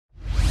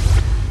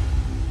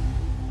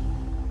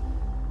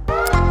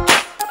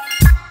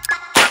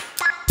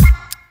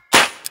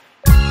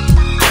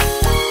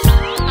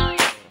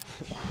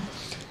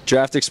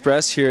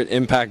DraftExpress here at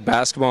Impact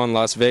Basketball in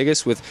Las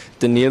Vegas with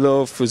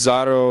Danilo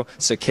Fuzaro.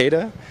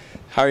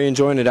 How are you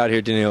enjoying it out here,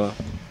 Danilo?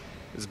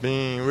 It's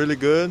been really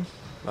good.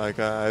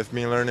 I've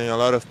been learning a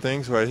lot of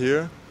things right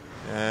here,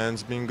 and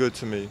it's been good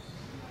to me.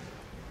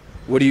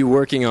 What are you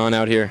working on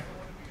out here?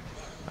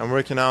 I'm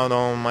working out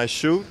on my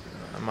shoot,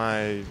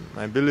 my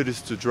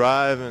abilities to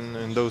drive,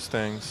 and those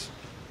things.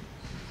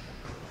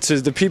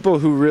 To the people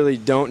who really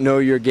don't know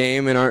your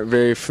game and aren't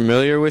very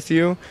familiar with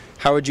you,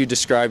 how would you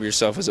describe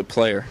yourself as a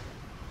player?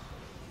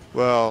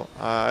 Well,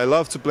 I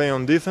love to play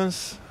on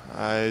defense.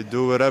 I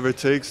do whatever it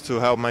takes to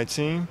help my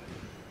team.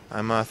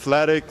 I'm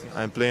athletic,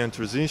 I play in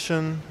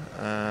transition,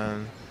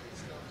 and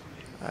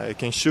I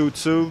can shoot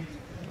too.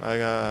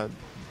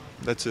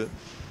 That's it.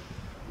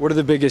 What are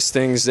the biggest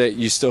things that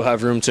you still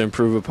have room to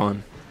improve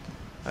upon?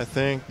 I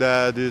think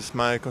that is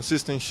my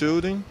consistent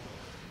shooting.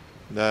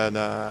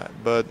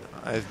 But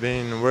I've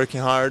been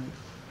working hard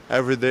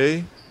every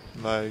day,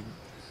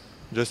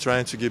 just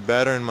trying to get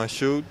better in my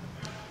shoot.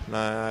 And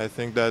I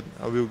think that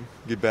I will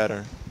get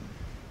better.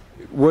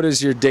 What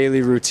is your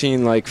daily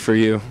routine like for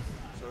you?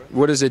 Sorry?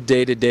 What is a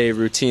day-to-day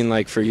routine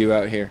like for you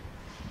out here?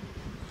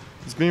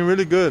 It's been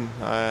really good.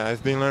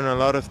 I've been learning a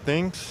lot of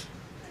things,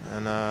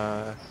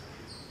 and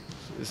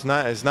it's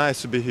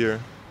nice to be here.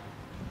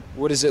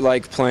 What is it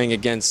like playing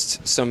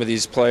against some of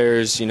these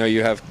players? You know,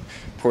 you have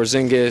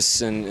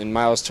Porzingis and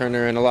Miles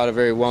Turner and a lot of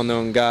very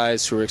well-known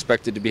guys who are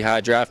expected to be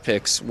high draft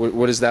picks.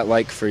 What is that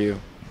like for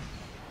you?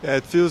 Yeah,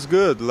 it feels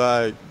good.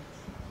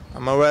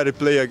 I'm already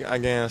playing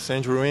against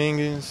Andrew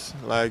Wiggins,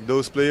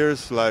 those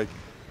players.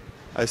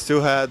 I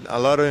still had a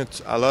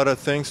lot of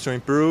things to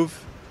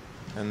improve,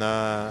 and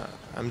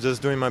I'm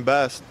just doing my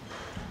best.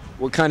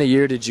 What kind of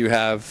year did you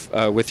have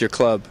with your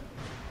club?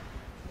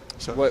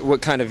 So,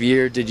 what kind of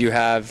year did you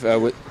have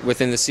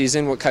within the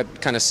season? What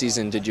kind of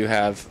season did you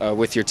have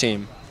with your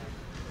team?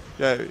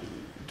 yeah,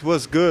 it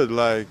was good.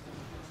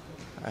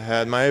 I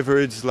had my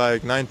average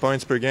 9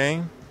 points per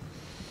game,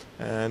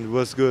 and it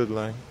was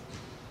good.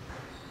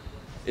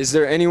 Is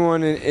there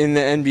anyone in the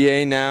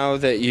NBA now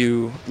that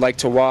you like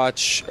to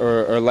watch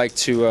or like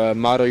to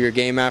model your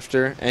game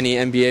after? Any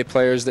NBA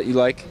players that you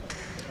like?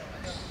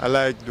 I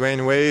like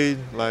Dwayne Wade,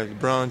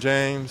 LeBron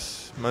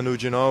James, Manu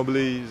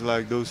Ginobili,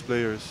 those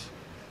players.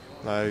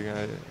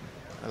 I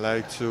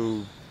like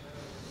to.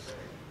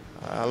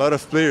 A lot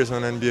of players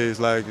on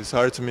NBA it's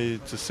hard to me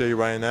to say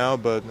right now,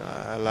 but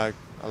I like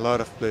a lot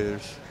of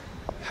players.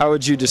 How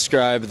would you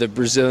describe the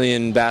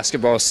Brazilian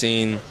basketball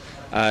scene?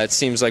 It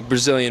seems like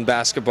Brazilian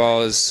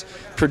basketball is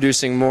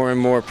producing more and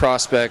more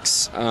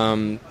prospects.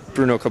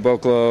 Bruno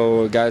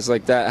Caboclo, guys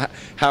like that.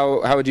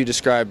 How would you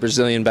describe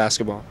Brazilian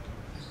basketball?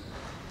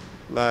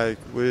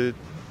 We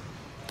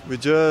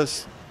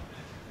just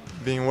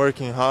been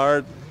working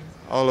hard.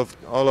 All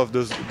of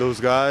those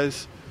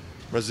guys.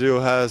 Brazil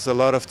has a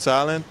lot of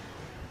talent,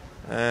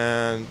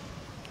 and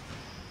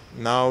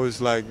now it's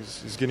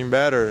getting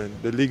better.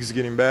 The league's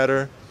getting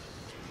better,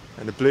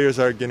 and the players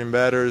are getting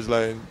better.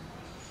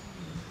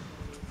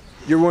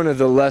 You're one of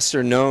the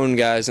lesser known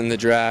guys in the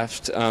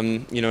draft.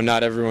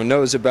 Not everyone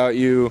knows about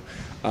you.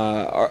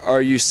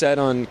 Are you set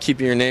on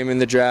keeping your name in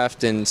the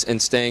draft and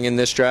staying in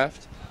this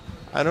draft?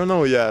 I don't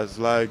know yet.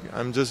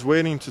 I'm just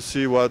waiting to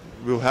see what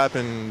will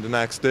happen in the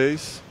next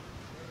days.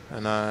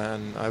 And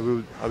I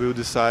will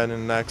decide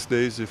in the next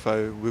days if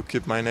I will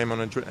keep my name on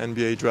an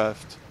NBA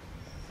draft.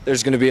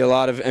 There's going to be a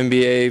lot of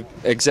NBA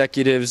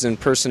executives and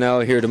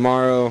personnel here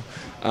tomorrow.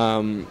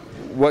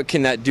 What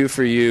can that do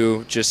for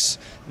you,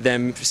 just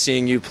them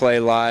seeing you play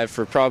live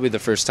for probably the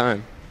first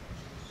time?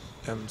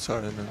 I'm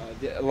sorry.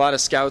 A lot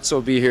of scouts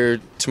will be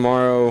here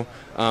tomorrow.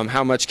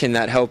 How much can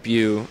that help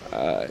you,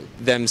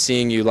 them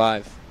seeing you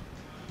live?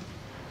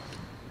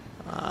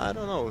 I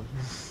don't know.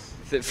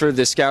 For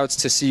the scouts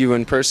to see you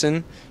in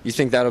person, you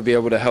think that'll be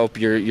able to help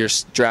your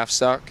draft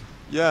stock?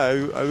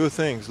 Yeah, I will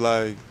think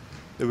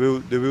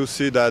they will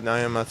see that I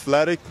am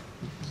athletic.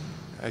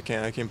 I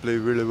can play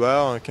really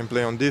well. I can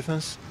play on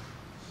defense,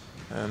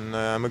 and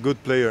I'm a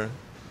good player.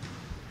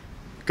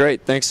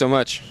 Great, thanks so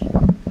much.